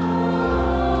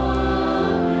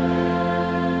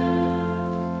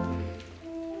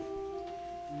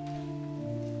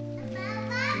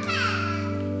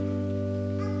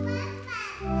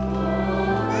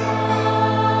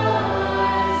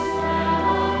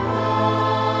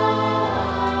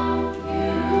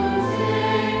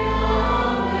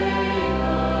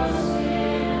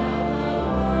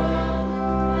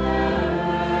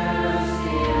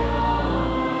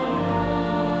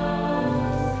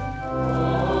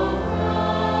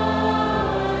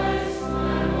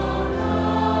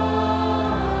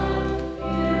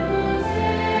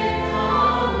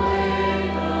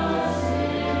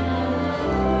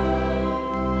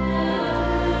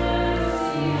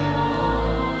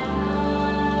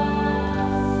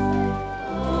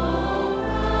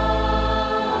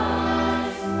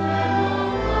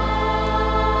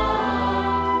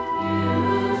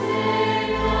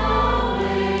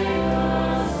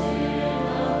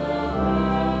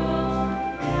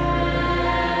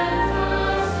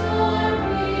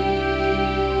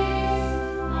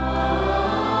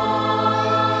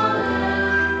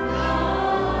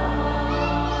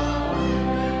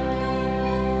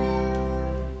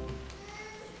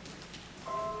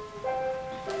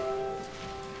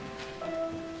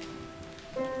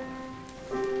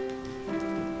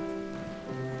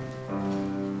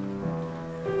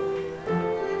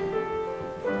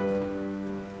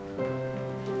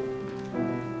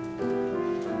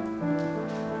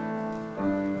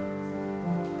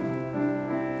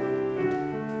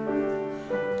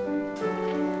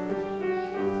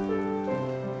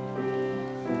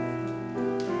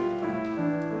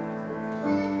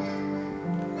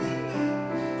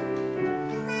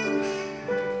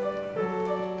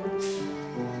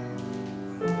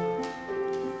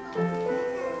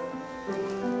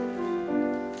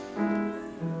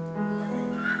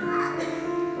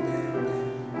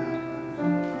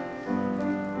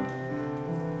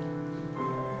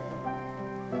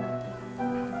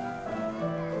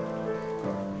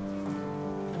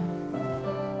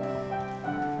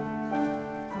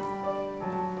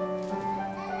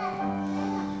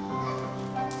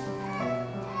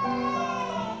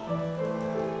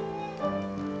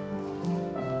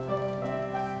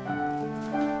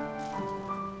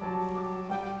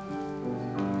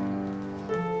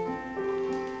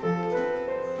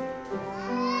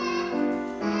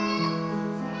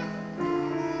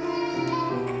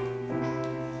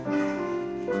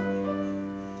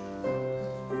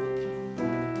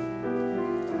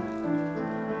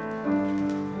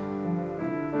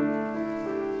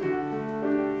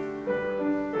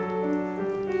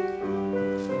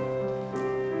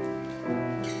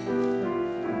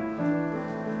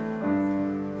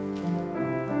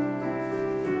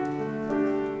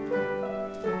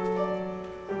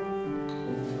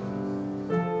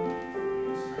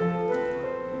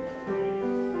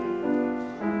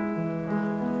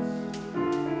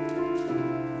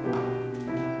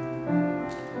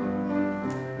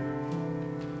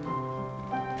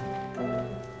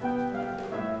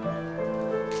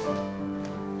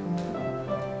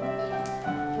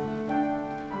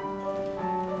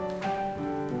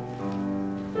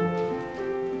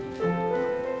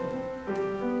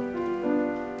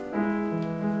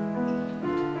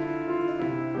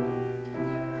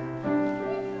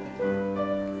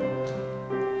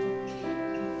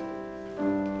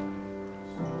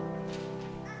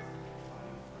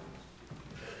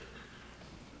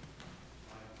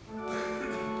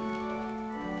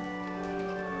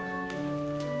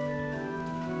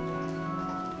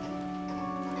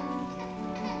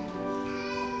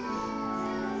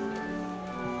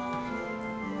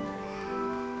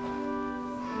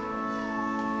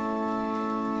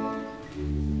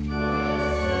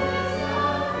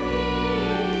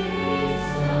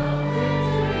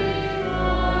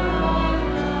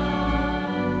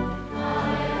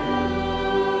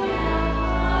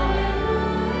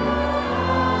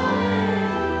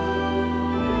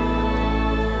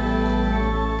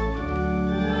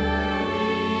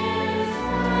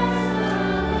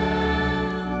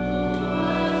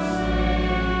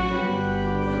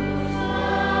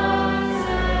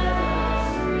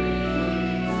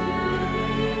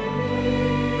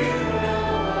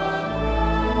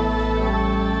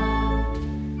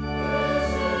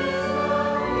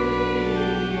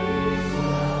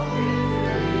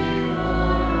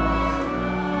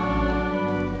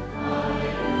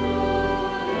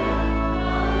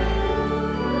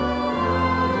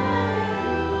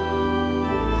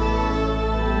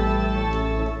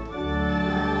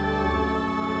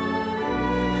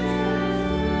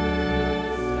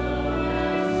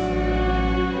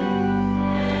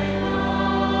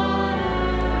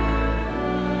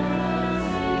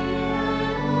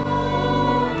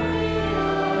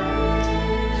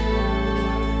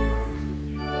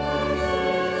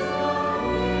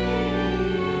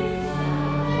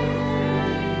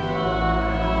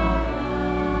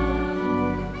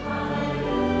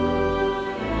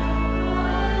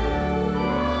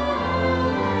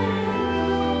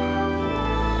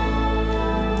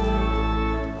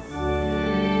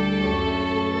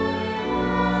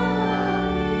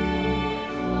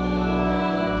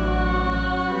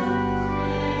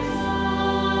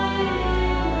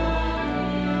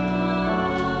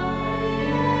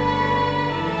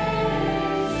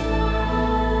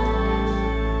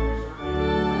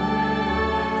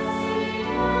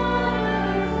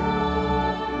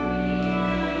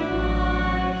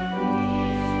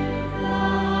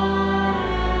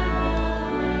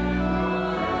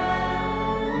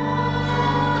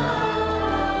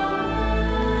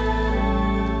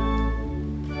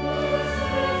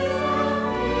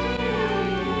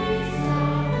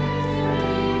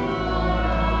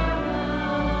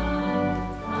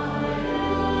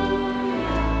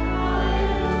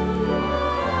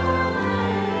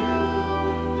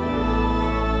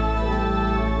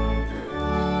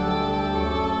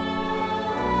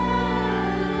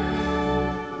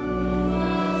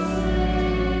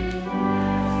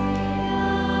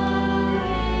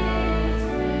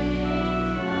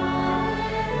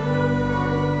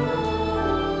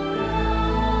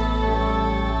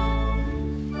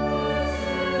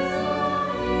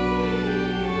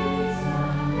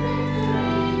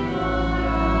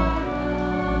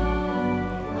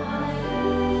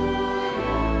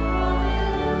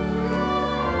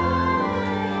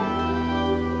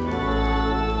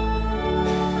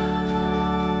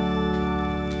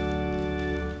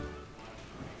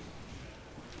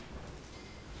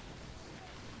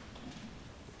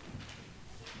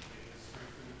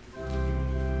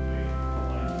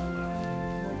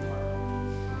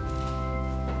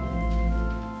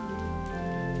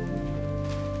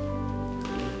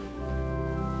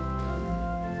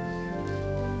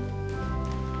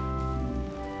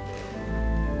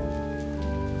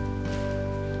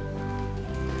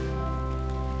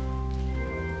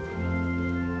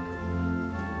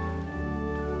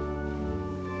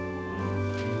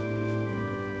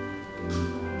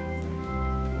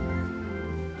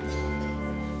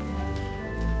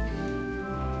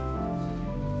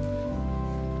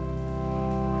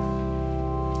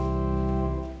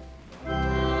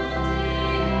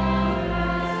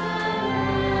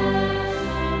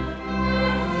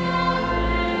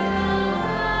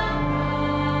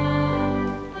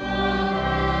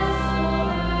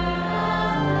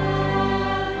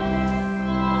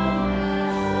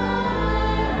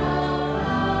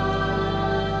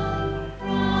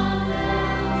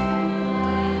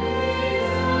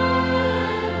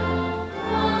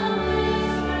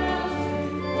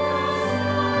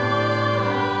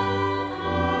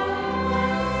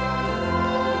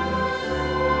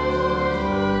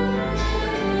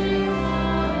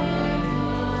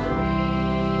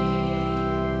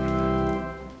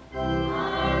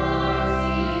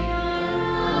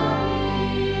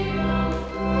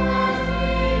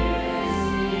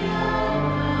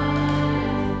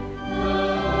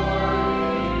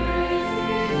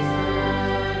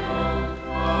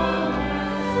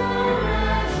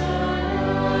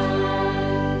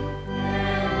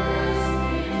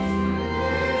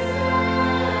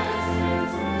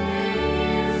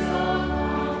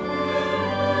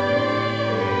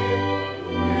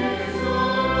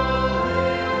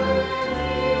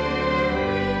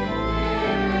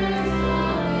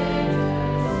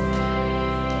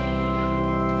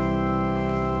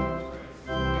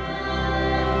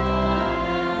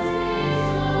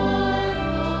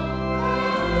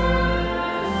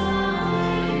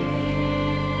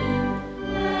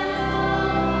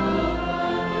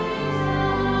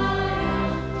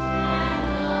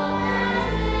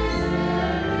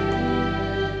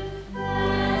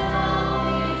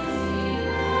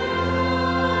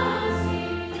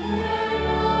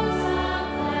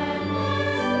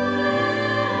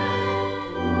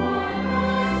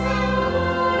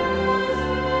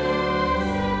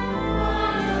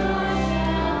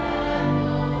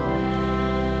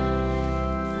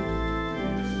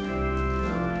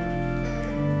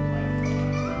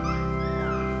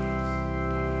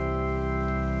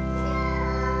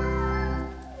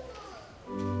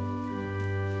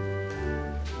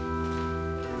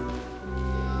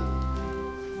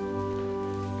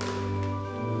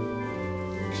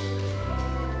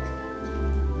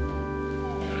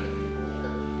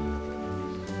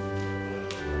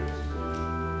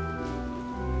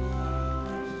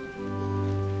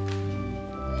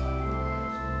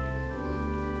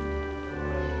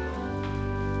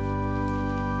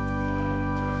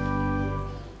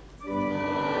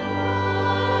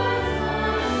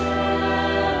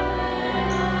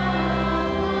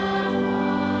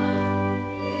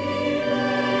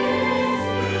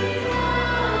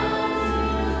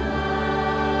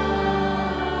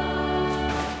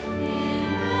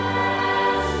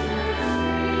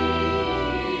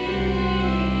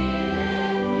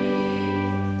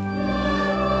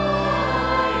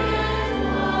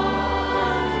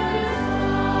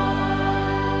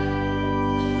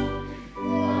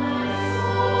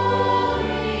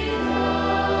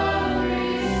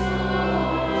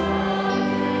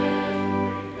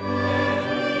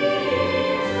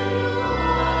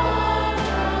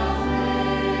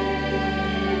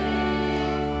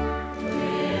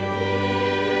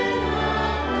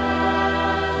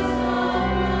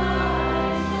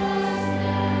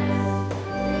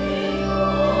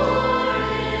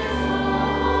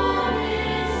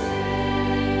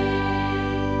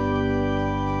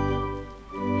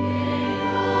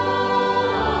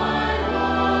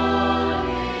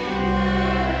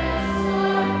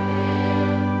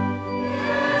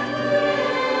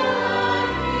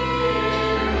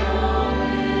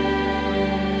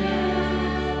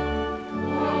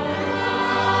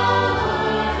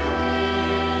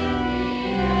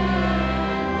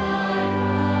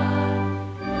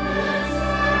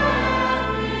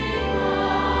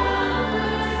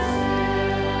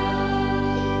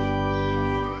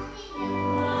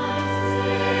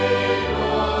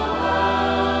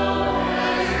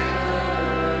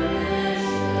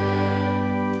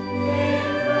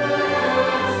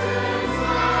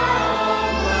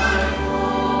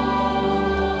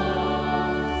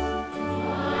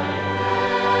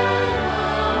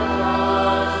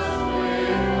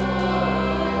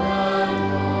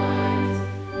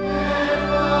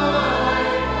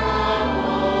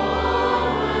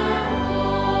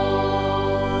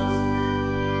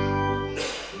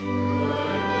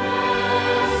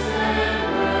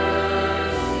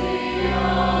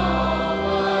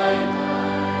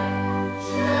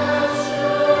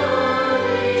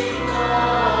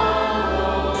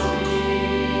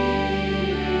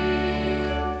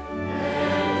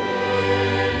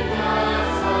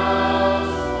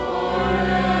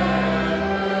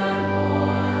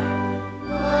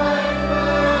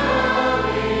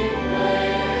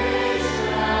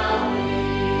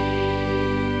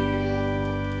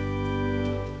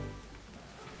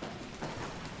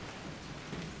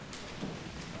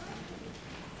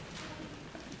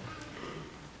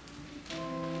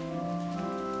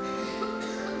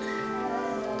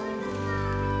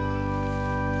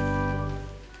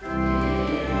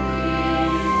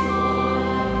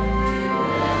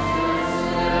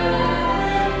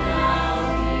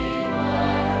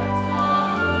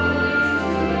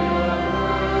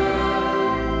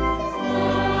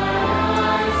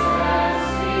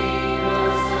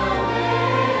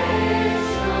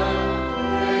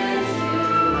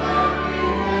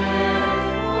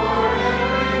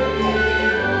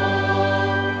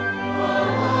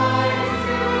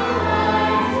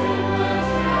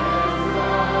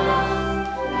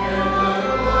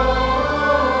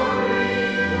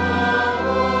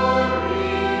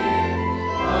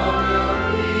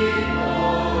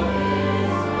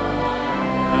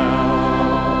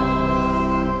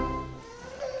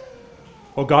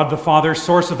 O God the Father,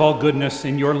 source of all goodness,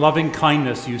 in your loving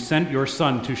kindness you sent your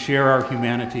Son to share our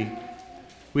humanity.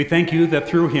 We thank you that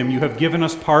through him you have given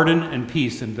us pardon and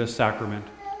peace in this sacrament.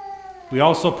 We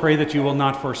also pray that you will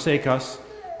not forsake us,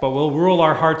 but will rule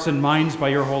our hearts and minds by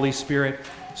your Holy Spirit,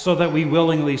 so that we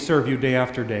willingly serve you day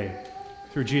after day.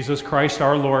 Through Jesus Christ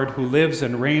our Lord, who lives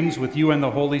and reigns with you and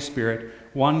the Holy Spirit,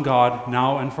 one God,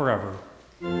 now and forever.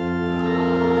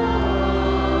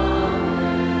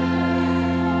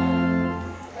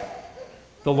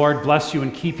 The Lord bless you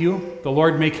and keep you. The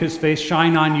Lord make his face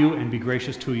shine on you and be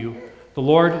gracious to you. The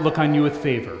Lord look on you with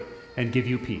favor and give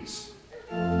you peace.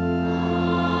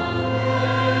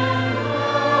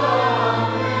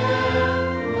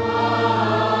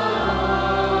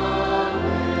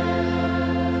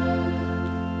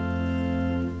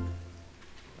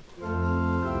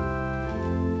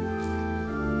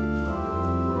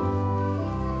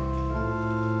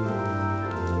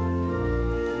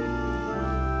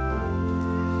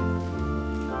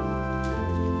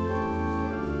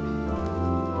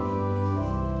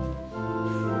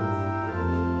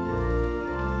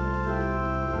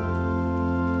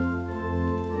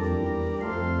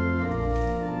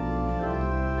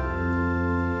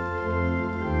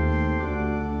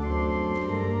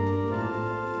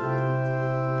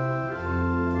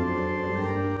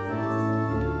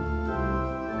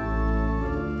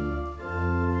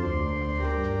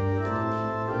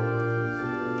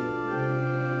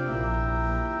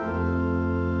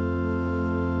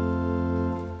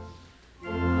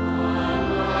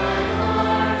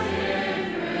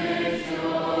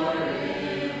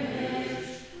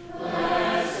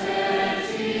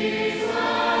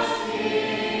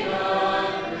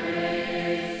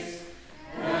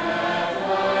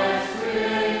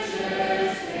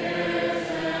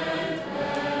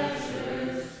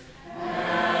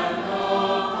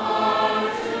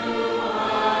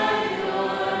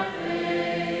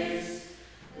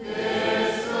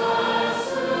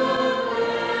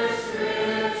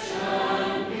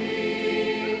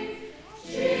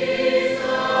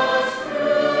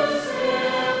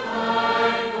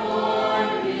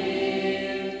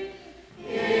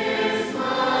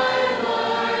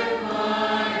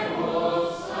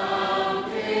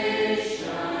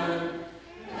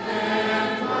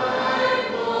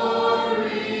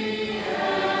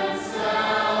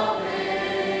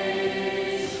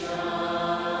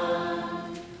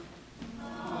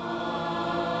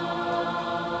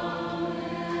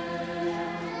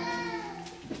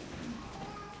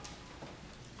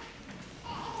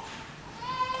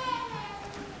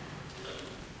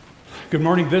 Good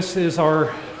morning. This is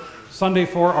our Sunday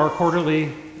for our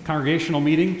quarterly congregational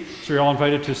meeting. So you're all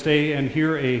invited to stay and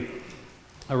hear a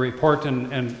report and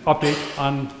update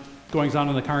on goings on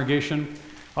in the congregation.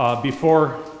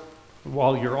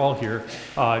 While you're all here,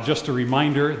 just a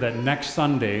reminder that next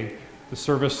Sunday, the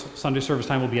Sunday service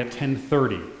time will be at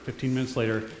 10:30, 15 minutes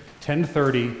later,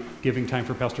 10:30, giving time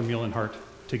for Pastor Muehlenhart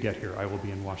to get here. I will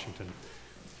be in Washington.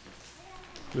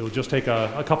 It will just take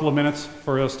a couple of minutes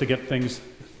for us to get things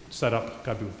set up.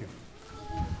 God be with you.